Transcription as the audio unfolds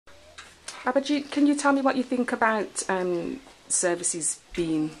Babajeed, can you tell me what you think about services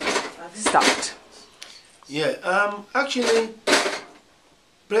being stopped? Yeah, actually,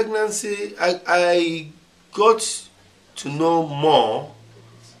 pregnancy, I got to know more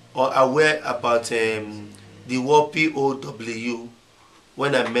or aware about the word POW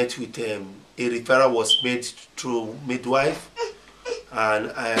when I met with a referral was made through midwife,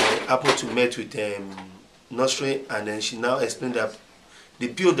 and I happened to meet with nursery, and then she now explained that the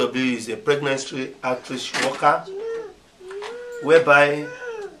POW is a pregnancy outreach worker, whereby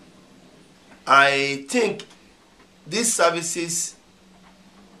I think these services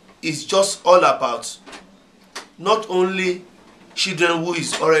is just all about not only children who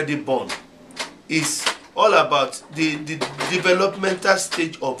is already born, it's all about the developmental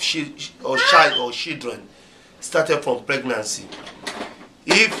stage of child or children started from pregnancy.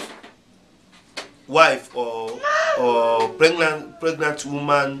 If wife or pregnant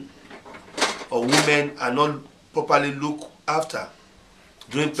woman or women are not properly looked after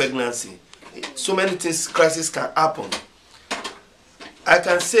during pregnancy, so many things, crises can happen. I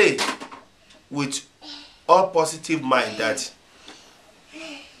can say with all positive mind that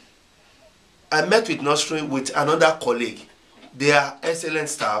I met with nursery with another colleague. They are excellent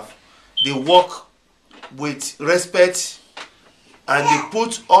staff. They work with respect and they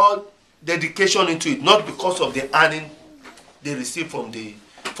put all dedication into it, not because of the earning they receive from the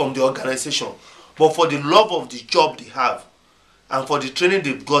organization, but for the love of the job they have and for the training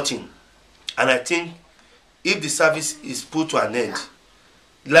they've gotten. And I think if the service is put to an end,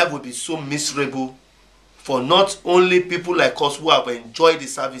 life will be so miserable for not only people like us who have enjoyed the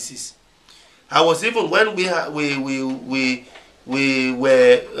services. I was even when we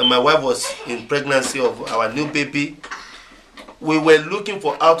were my wife was in pregnancy of our new baby. We were looking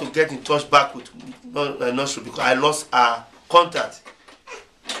for how to get in touch back with nursery because I lost our contact.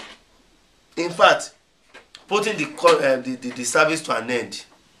 In fact, putting the service to an end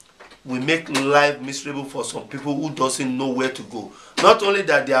will make life miserable for some people who doesn't know where to go. Not only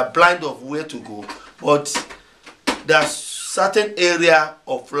that they are blind of where to go, but there's certain area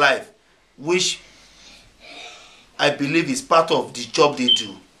of life which I believe is part of the job they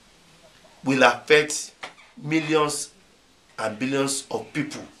do will affect millions and billions of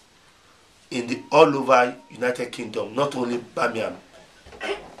people in the all over United Kingdom, not only Birmingham.